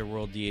the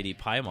underworld deity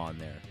Paimon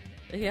there.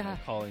 Yeah.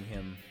 Calling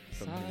him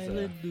from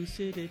Silent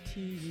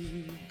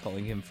lucidity.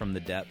 Calling him from the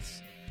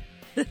depths.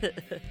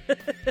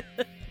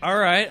 All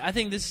right, I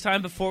think this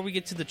time before we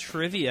get to the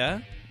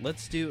trivia,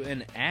 let's do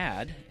an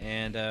ad,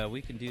 and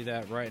we can do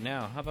that right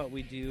now. How about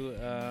we do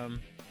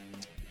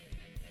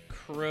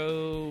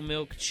Crow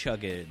Milk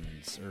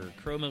Chuggins, or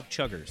Crow Milk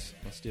Chuggers.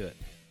 Let's do it.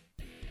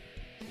 Let's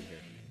see here.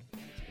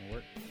 It's going to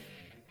work.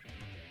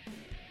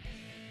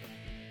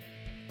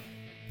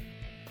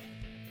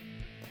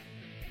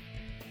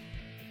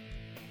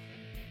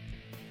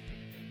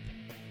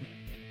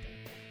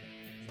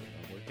 Is it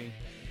not working?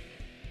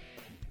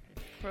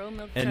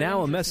 And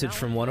now a message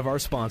from one of our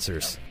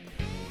sponsors.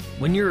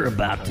 When you're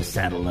about to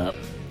saddle up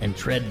and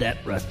tread that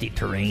rusty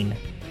terrain,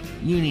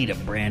 you need a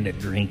brand of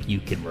drink you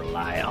can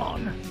rely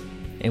on.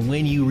 And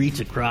when you reach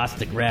across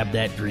to grab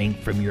that drink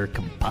from your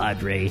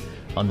compadre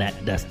on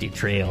that dusty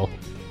trail,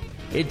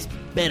 it's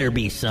better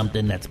be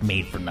something that's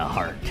made from the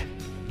heart.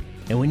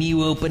 And when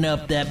you open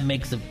up that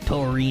mix of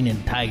taurine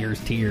and tiger's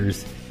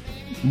tears,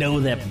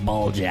 know that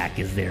Balljack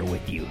is there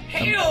with you.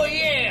 Hell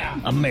yeah!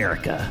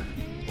 America.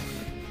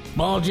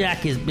 Balljack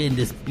has been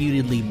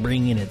disputedly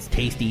bringing its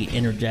tasty,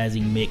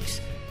 energizing mix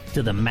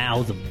to the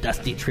mouths of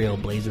dusty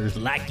trailblazers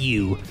like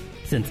you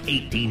since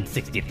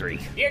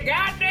 1863. You're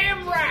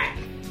goddamn right!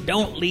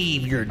 Don't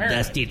leave your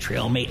dusty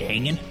trailmate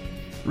hanging.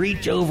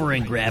 Reach over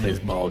and grab his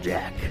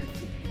Balljack.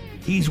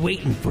 He's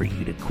waiting for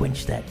you to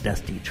quench that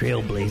dusty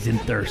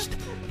trailblazing thirst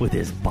with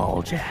his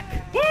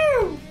Balljack.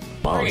 Woo!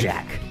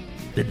 Balljack,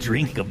 the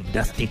drink of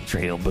dusty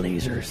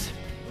trailblazers.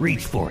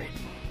 Reach for it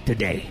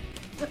today.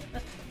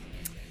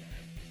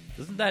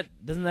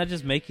 Doesn't that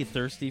just make you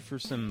thirsty for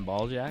some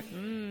Balljack?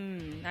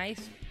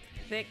 Nice,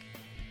 thick,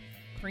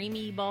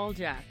 creamy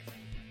Balljack.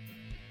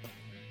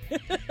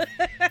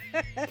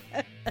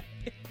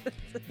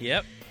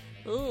 Yep.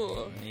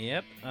 Ooh.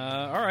 Yep.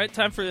 All right,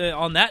 time for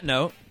on that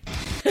note.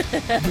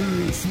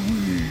 This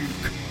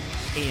week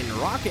in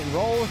rock and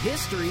roll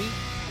history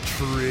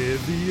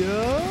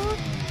trivia.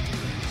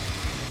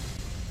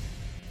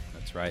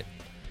 That's right.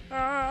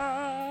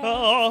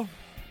 Oh,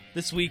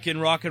 this week in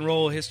rock and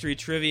roll history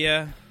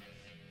trivia.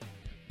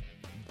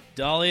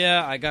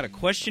 Dahlia, I got a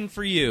question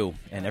for you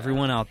and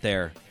everyone out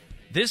there.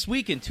 This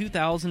week in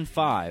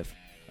 2005,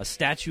 a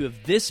statue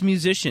of this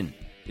musician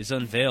is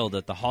unveiled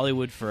at the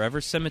Hollywood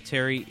Forever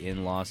Cemetery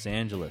in Los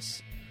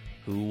Angeles.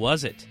 Who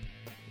was it?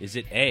 Is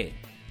it A,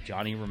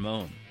 Johnny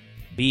Ramone,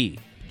 B,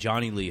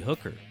 Johnny Lee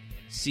Hooker,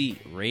 C,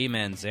 Ray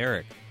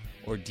Manzarek,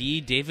 or D,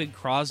 David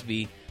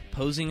Crosby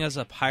posing as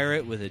a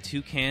pirate with a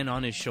toucan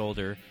on his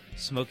shoulder,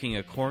 smoking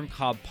a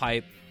corncob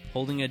pipe,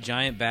 holding a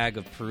giant bag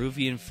of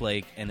Peruvian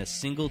flake, and a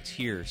single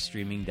tear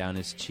streaming down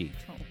his cheek?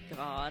 Oh,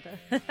 God.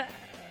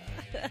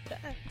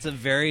 It's a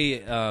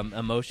very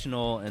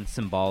emotional and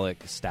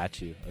symbolic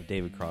statue of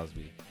David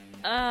Crosby.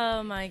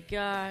 Oh, my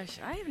gosh.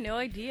 I have no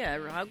idea.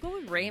 I'll go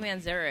with Ray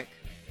Manzarek.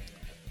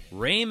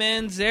 Ray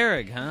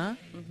Manzarek, huh?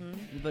 Mm-hmm.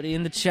 Anybody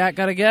in the chat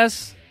got a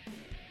guess?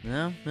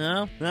 No?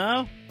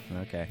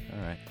 Okay, all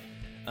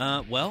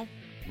right. Well,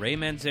 Ray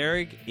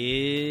Manzarek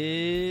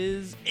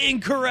is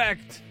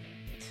incorrect.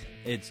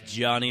 It's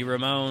Johnny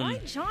Ramone. Why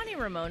Johnny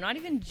Ramone? Not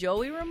even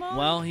Joey Ramone?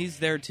 Well, he's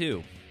there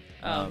too.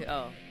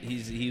 Oh.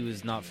 He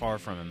was not far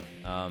from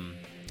him.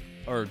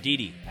 Or Dee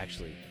Dee,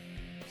 actually.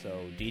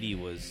 So Dee Dee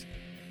was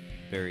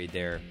buried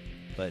there.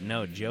 But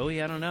no,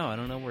 Joey, I don't know. I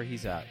don't know where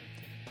he's at.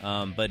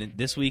 But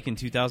this week in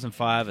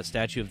 2005, a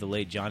statue of the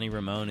late Johnny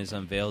Ramone is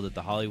unveiled at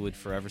the Hollywood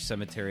Forever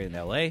Cemetery in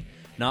L.A.,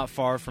 not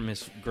far from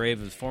his grave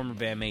of his former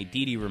bandmate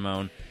Dee Dee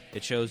Ramone.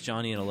 It shows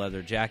Johnny in a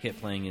leather jacket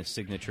playing his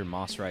signature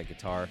Moss-Wright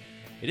guitar.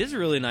 It is a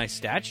really nice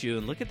statue,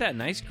 and look at that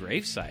nice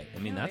gravesite. I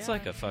mean, that's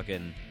like a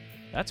fucking...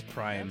 That's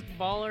prime... That's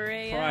baller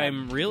area.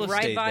 Prime real estate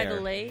right by there.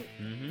 the lake.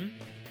 Mm-hmm.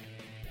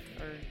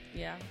 Or,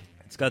 yeah.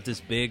 It's got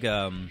this big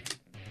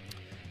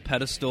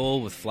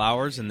pedestal with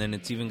flowers, and then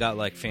it's even got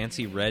like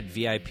fancy red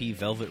VIP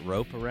velvet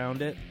rope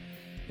around it.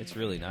 It's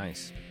really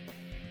nice.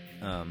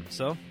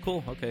 So,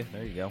 cool. Okay,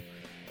 there you go.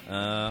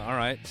 All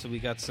right, so we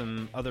got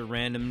some other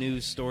random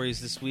news stories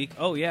this week.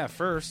 Oh, yeah,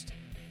 first,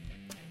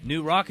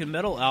 new rock and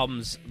metal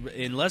albums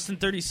in less than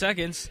 30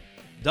 seconds.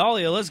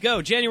 Dahlia, let's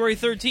go. January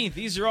 13th.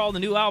 These are all the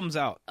new albums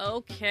out.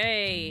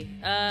 Okay.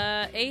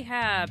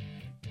 Ahab,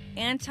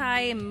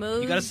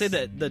 Anti-Mose. You got to say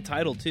the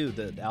title, too,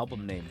 the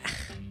album name.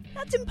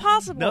 That's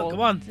impossible. No, come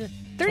on.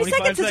 30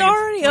 seconds is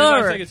already 25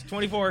 over. seconds,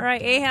 24. All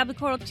right, Ahab, the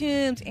Coral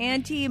Tombs,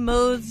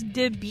 Anti-Mose,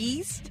 the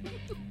Beast,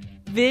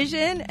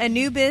 Vision,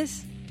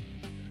 Anubis,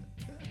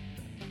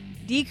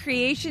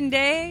 Decreation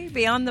Day,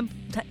 Beyond the...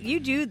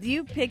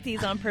 You pick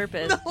these on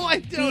purpose. No, I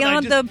don't.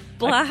 Beyond the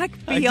Black,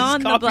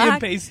 Beyond the Black,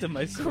 and paste them,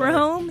 I swear.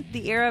 Chrome,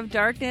 The Era of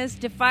Darkness,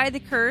 Defy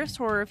the Curse,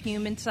 Horror of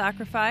Human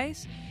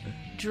Sacrifice,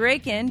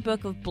 Draken,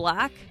 Book of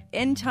Black,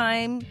 End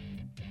Time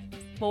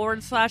 /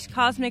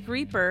 Cosmic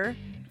Reaper,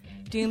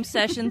 Doom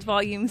Sessions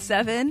Volume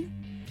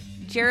 7,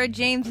 Jared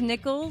James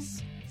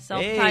Nichols,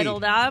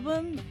 self-titled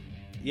album.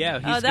 Yeah,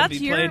 he's going to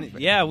be playing.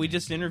 Yeah, we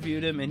just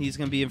interviewed him, and he's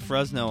going to be in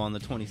Fresno on the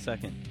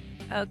 22nd.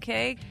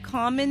 Okay,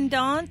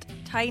 Commandant,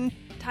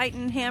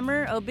 Titan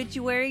Hammer,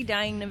 Obituary,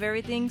 Dying of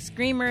Everything,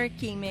 Screamer,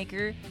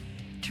 Kingmaker,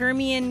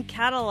 Termian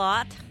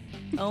Catalot,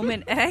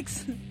 Omen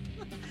X,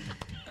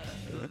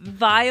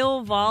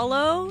 Vile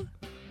Valo,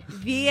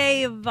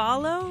 VA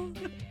Valo,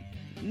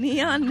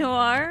 Neon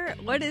Noir.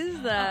 What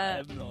is that? I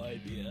have no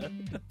idea.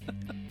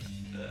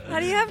 How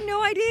do you have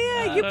no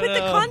idea? You put the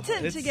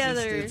content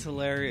together. It's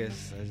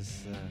hilarious.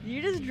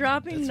 You're just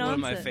dropping nonsense. One of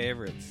my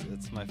favorites.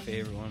 It's my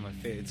favorite. One of my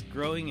favorites. It's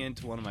growing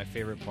into one of my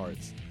favorite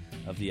parts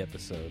of the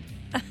episode.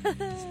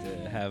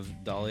 To have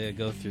Dahlia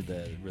go through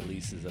the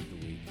releases of the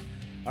week.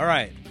 All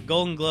right,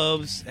 Golden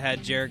Globes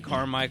had Jared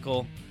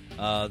Carmichael.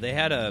 They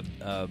had a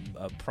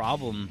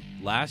problem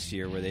last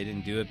year where they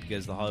didn't do it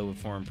because the Hollywood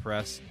Foreign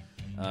Press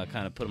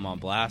kind of put them on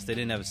blast. They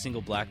didn't have a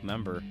single black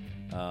member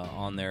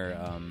on their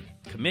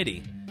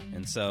committee.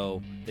 And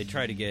so they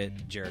tried to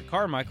get Jared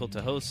Carmichael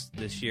to host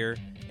this year,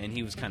 and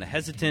he was kind of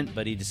hesitant,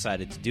 but he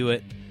decided to do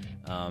it.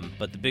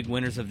 But the big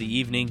winners of the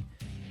evening,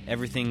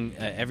 Everything,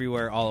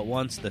 Everywhere, All at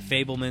Once, The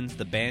Fabelmans,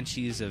 The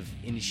Banshees of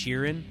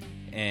Inisherin,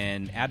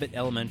 and Abbott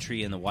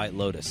Elementary and The White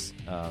Lotus,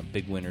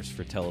 big winners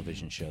for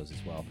television shows as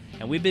well.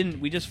 And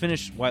we just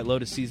finished White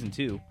Lotus Season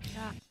 2.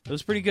 Yeah. It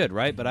was pretty good,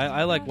 right? But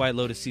I like White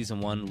Lotus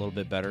Season 1 a little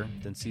bit better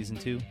than Season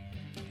 2.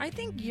 I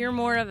think you're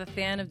more of a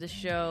fan of the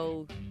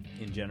show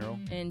in general.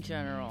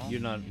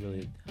 You're not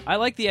really. I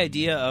like the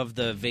idea of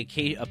a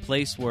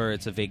place where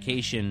it's a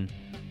vacation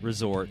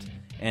resort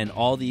and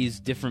all these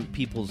different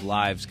people's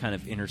lives kind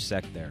of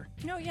intersect there.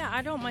 No, yeah,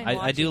 I don't mind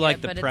watching I do like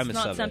it, the but premise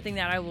it's not of something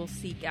that I will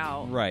seek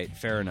out. Right,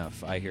 fair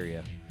enough. I hear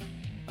you.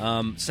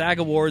 SAG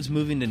Awards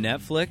moving to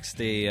Netflix.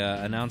 They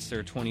announced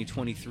their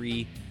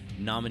 2023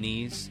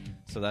 nominees.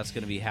 So that's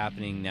going to be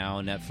happening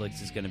now.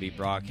 Netflix is going to be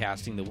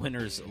broadcasting the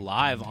winners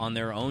live on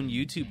their own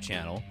YouTube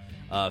channel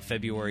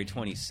February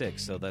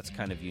 26th. So that's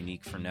kind of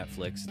unique for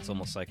Netflix. It's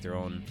almost like their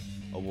own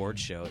award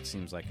show. It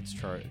seems like it's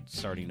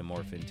starting to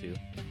morph into.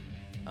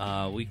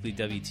 Weekly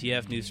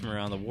WTF news from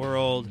around the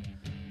world.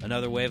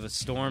 Another wave of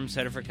storms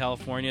headed for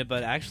California,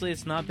 but actually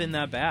it's not been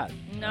that bad.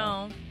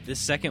 No.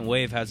 This second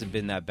wave hasn't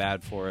been that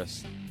bad for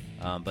us.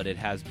 But it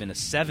has been a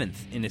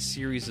seventh in a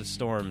series of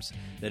storms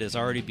that has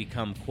already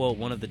become, quote,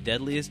 one of the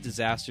deadliest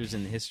disasters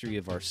in the history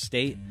of our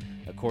state,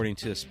 according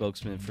to a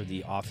spokesman for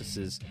the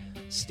office's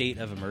State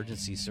of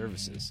Emergency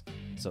Services.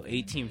 So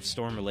 18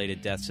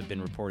 storm-related deaths have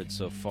been reported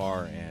so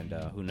far, and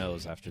who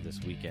knows after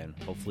this weekend.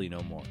 Hopefully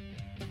no more.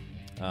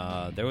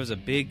 There was a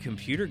big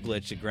computer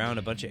glitch that ground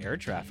a bunch of air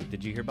traffic.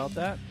 Did you hear about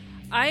that?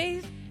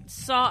 I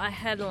saw a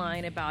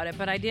headline about it,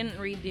 but I didn't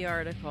read the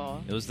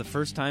article. It was the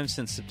first time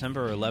since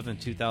September 11,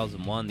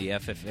 2001, the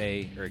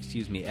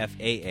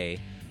FAA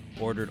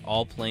ordered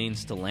all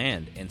planes to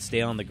land and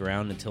stay on the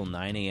ground until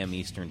 9 a.m.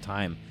 Eastern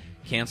Time.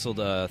 Canceled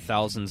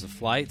thousands of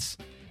flights.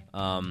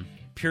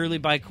 Purely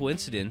by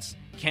coincidence,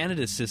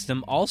 Canada's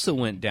system also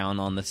went down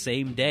on the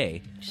same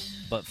day,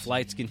 but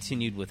flights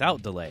continued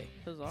without delay.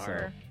 Bizarre.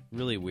 So,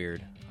 really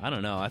weird. I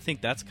don't know. I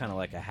think that's kind of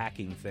like a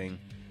hacking thing.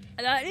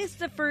 That is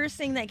the first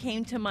thing that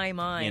came to my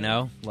mind. You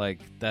know, like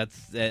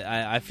that's.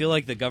 I feel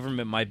like the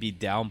government might be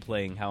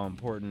downplaying how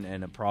important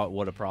and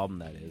what a problem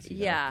that is.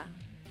 Yeah, know?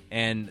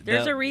 And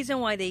there's a reason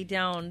why they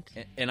downed.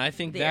 And I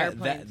think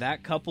that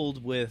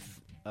coupled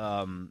with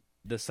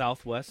the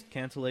Southwest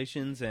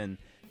cancellations and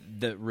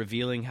the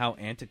revealing how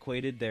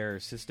antiquated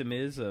their system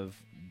is of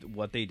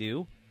what they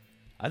do.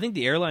 I think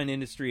the airline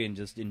industry and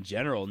just in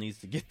general needs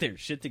to get their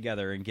shit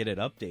together and get it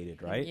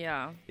updated, right?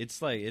 Yeah. It's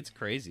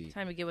crazy.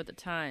 Time to get with the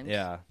times.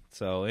 Yeah.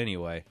 So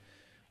anyway,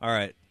 all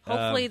right.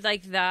 Hopefully,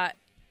 that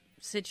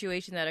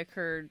situation that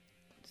occurred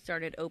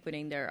started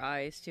opening their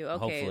eyes to, okay,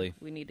 hopefully.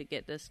 We need to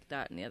get this,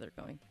 that, and the other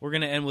going. We're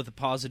going to end with a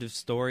positive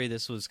story.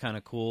 This was kind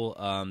of cool.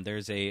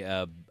 There's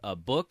a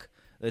book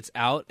that's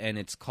out, and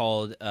it's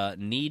called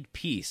Knead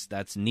Peace.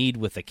 That's need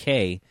with a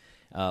K.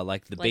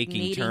 Like the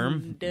baking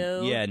term.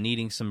 Dough. Yeah,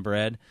 kneading some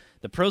bread.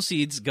 The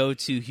proceeds go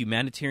to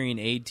humanitarian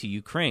aid to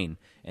Ukraine.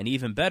 And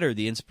even better,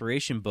 the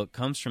inspiration book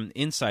comes from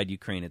inside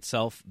Ukraine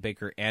itself.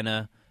 Baker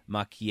Anna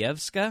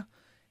Makievska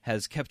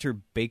has kept her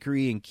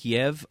bakery in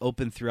Kiev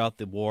open throughout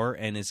the war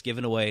and has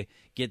given away,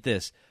 get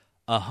this,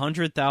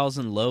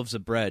 100,000 loaves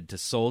of bread to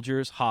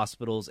soldiers,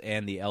 hospitals,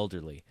 and the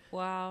elderly.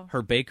 Wow.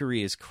 Her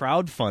bakery is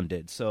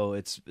crowdfunded, so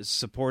it's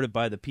supported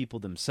by the people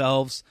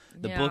themselves.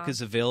 The book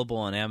is available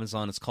on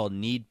Amazon. It's called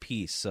Need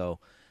Peace, so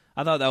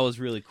I thought that was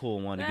really cool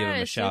and wanted to give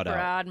him a shout out.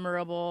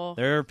 Admirable.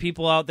 There are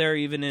people out there,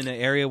 even in an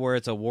area where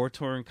it's a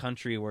war-torn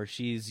country, where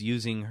she's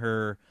using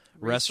her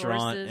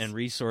restaurant and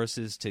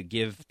resources to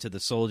give to the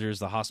soldiers,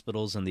 the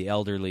hospitals, and the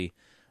elderly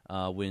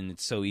when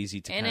it's so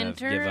easy to kind of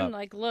give up. And in turn,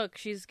 like, look,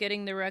 she's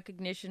getting the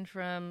recognition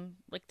from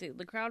like the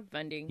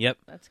crowdfunding. Yep.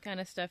 That's kind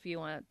of stuff you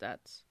want.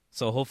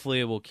 So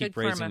hopefully it will keep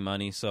raising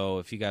money. So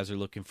if you guys are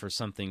looking for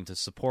something to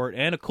support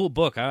and a cool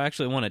book, I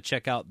actually want to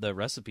check out the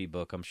recipe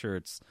book. I'm sure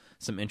it's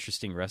some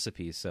interesting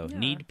recipes. So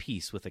Need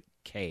Peace with a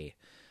K.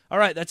 All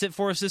right, that's it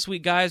for us this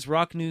week, guys.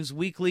 Rock News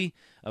Weekly.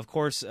 Of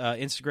course,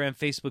 Instagram,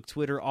 Facebook,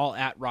 Twitter, all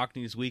at Rock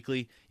News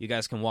Weekly. You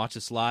guys can watch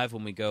us live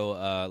when we go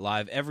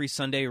live every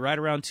Sunday right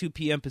around 2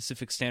 p.m.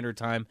 Pacific Standard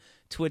Time,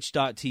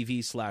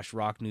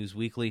 twitch.tv/Rock News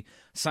Weekly.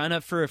 Sign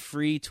up for a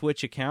free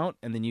Twitch account,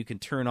 and then you can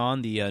turn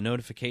on the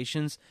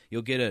notifications.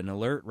 You'll get an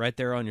alert right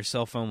there on your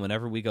cell phone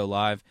whenever we go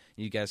live.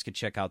 You guys can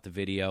check out the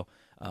video.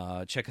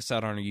 Check us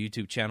out on our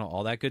YouTube channel,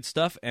 all that good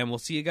stuff. And we'll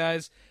see you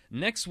guys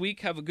next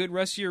week. Have a good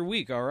rest of your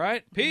week, all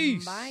right?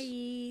 Peace.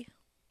 Bye.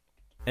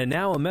 And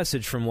now a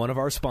message from one of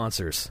our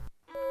sponsors.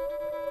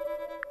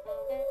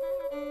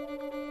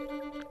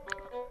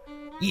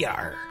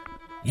 Yar.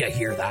 You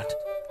hear that?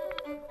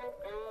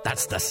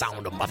 That's the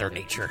sound of Mother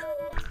Nature.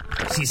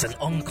 She's an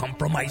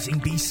uncompromising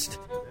beast.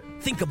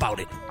 Think about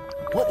it.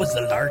 What was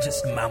the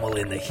largest mammal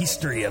in the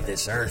history of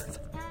this earth?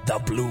 The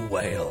blue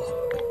whale.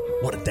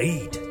 What did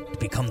they eat to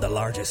become the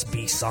largest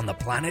beasts on the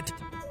planet?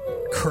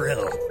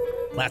 Krill.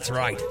 That's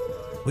right.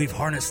 We've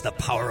harnessed the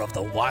power of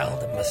the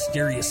wild and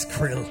mysterious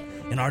krill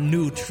in our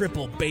new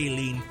triple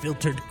baleen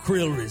filtered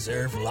Krill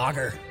Reserve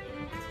lager.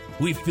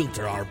 We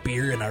filter our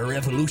beer in a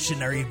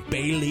revolutionary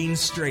baleen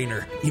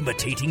strainer,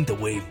 imitating the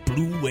way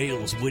blue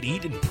whales would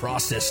eat and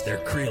process their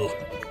krill.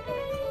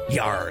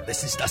 Yar,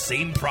 this is the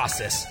same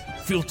process.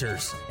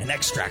 Filters and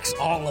extracts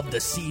all of the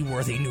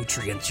seaworthy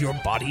nutrients your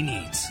body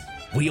needs.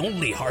 We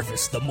only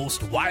harvest the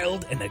most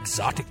wild and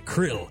exotic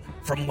krill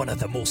from one of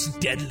the most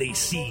deadly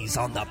seas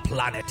on the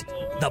planet,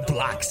 the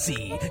Black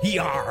Sea.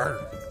 Yar!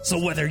 So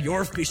whether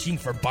you're fishing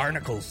for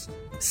barnacles,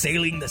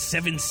 sailing the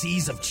 7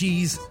 seas of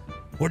cheese,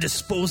 or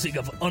disposing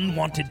of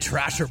unwanted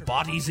trash or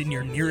bodies in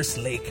your nearest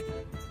lake,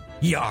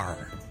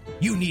 yar!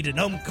 You need an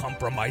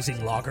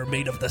uncompromising lager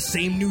made of the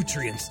same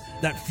nutrients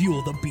that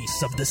fuel the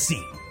beasts of the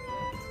sea.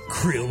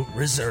 Krill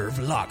Reserve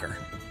Lager.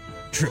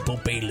 Triple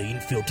baleen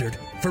filtered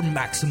for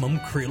maximum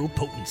krill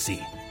potency.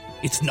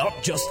 It's not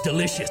just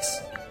delicious,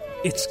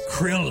 it's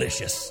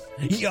krillicious.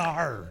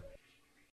 Yar!